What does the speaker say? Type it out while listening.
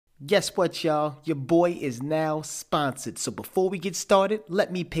Guess what, y'all? Your boy is now sponsored. So before we get started,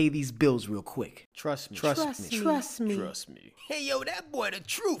 let me pay these bills real quick. Trust me. Trust me. Hey, yo, that boy the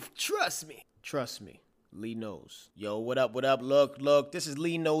truth. Trust me. Trust me. Lee Knows. Yo, what up? Look. This is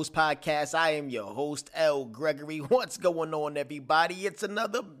Lee Knows Podcast. I am your host, L. Gregory. What's going on, everybody? It's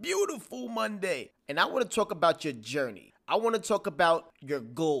another beautiful Monday. And I want to talk about your journey. I want to talk about your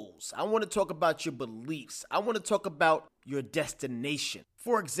goals. I want to talk about your beliefs. I want to talk about your destination.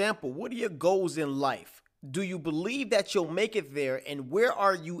 For example, what are your goals in life? Do you believe that you'll make it there, and where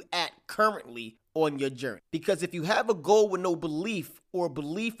are you at currently on your journey? Because if you have a goal with no belief or a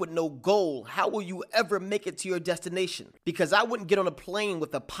belief with no goal, how will you ever make it to your destination? Because I wouldn't get on a plane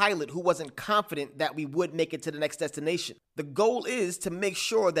with a pilot who wasn't confident that we would make it to the next destination. The goal is to make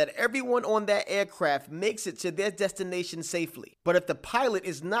sure that everyone on that aircraft makes it to their destination safely. But if the pilot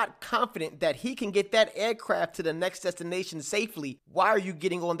is not confident that he can get that aircraft to the next destination safely, why are you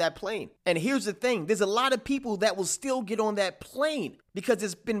getting on that plane? And here's the thing, there's a lot of people that will still get on that plane because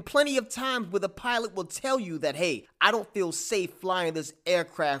there's been plenty of times where the pilot will tell you that, hey, I don't feel safe flying this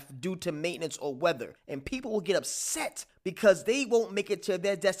aircraft due to maintenance or weather. And people will get upset because they won't make it to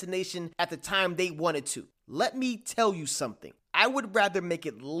their destination at the time they wanted to. Let me tell you something. I would rather make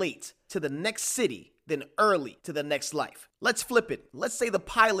it late to the next city than early to the next life. Let's flip it. Let's say the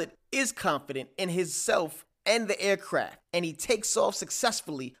pilot is confident in himself and the aircraft, and he takes off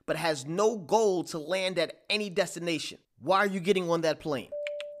successfully but has no goal to land at any destination. Why are you getting on that plane?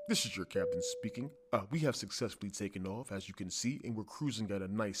 This is your captain speaking. We have successfully taken off, as you can see, and we're cruising at a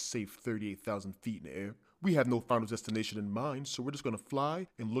nice, safe 38,000 feet in the air. We have no final destination in mind, so we're just going to fly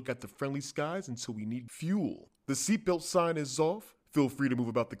and look at the friendly skies until we need fuel. The seatbelt sign is off. Feel free to move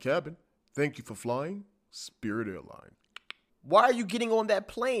about the cabin. Thank you for flying, Spirit Airline. Why are you getting on that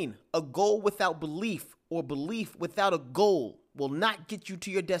plane? A goal without belief or belief without a goal will not get you to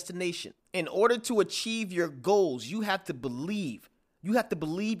your destination. In order to achieve your goals, you have to believe. You have to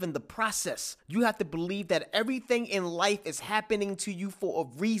believe in the process. You have to believe that everything in life is happening to you for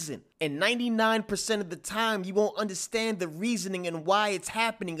a reason. And 99% of the time, you won't understand the reasoning and why it's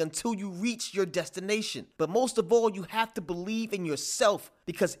happening until you reach your destination. But most of all, you have to believe in yourself.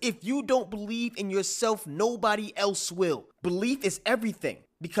 Because if you don't believe in yourself, nobody else will. Belief is everything.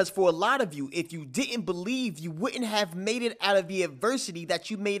 Because for a lot of you, if you didn't believe, you wouldn't have made it out of the adversity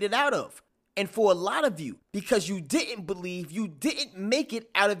that you made it out of. And for a lot of you, because you didn't believe, you didn't make it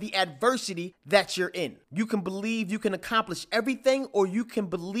out of the adversity that you're in. You can believe you can accomplish everything, or you can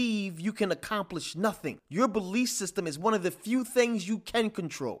believe you can accomplish nothing. Your belief system is one of the few things you can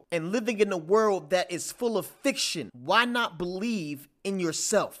control. And living in a world that is full of fiction, why not believe in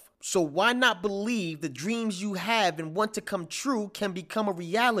yourself? So why not believe the dreams you have and want to come true can become a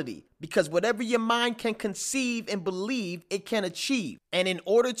reality? Because whatever your mind can conceive and believe, it can achieve. And in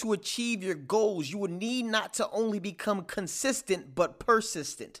order to achieve your goals, you will need not to only become consistent, but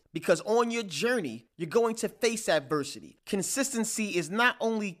persistent. Because on your journey, you're going to face adversity. Consistency is not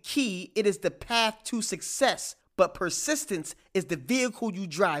only key, it is the path to success. But persistence is the vehicle you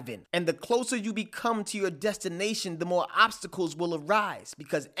drive in. And the closer you become to your destination, the more obstacles will arise,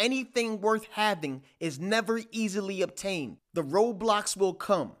 because anything worth having is never easily obtained. The roadblocks will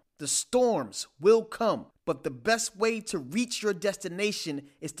come. The storms will come. But the best way to reach your destination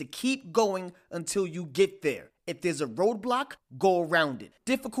is to keep going until you get there. If there's a roadblock, go around it.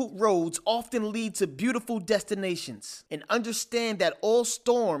 Difficult roads often lead to beautiful destinations. And understand that all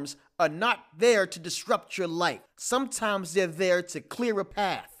storms are not there to disrupt your life. Sometimes they're there to clear a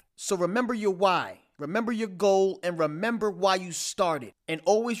path. So remember your why, remember your goal, and remember why you started. And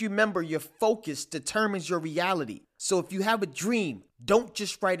always remember your focus determines your reality. So if you have a dream, don't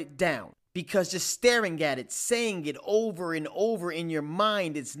just write it down. Because just staring at it, saying it over and over in your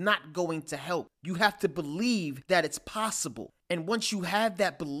mind is not going to help. You have to believe that it's possible. And once you have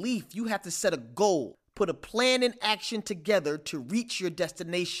that belief, you have to set a goal. Put a plan and action together to reach your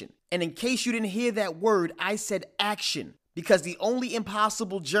destination. And in case you didn't hear that word, I said action. Because the only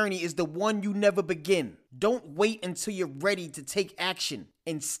impossible journey is the one you never begin. Don't wait until you're ready to take action.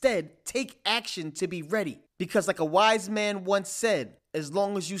 Instead, take action to be ready. Because like a wise man once said, as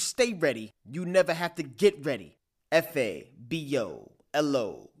long as you stay ready, you never have to get ready. FABOLOUS.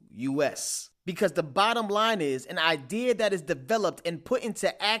 Because the bottom line is, an idea that is developed and put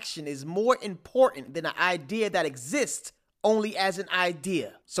into action is more important than an idea that exists only as an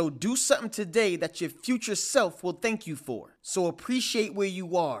idea. So do something today that your future self will thank you for. So appreciate where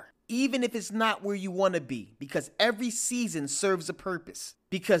you are, even if it's not where you want to be, because every season serves a purpose.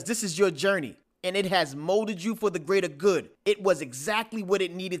 Because this is your journey, and it has molded you for the greater good. It was exactly what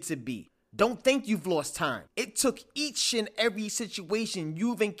it needed to be. Don't think you've lost time. It took each and every situation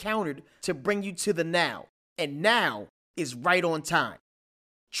you've encountered to bring you to the now. And now is right on time.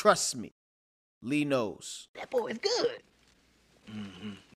 Trust me. Lee knows. That boy is good.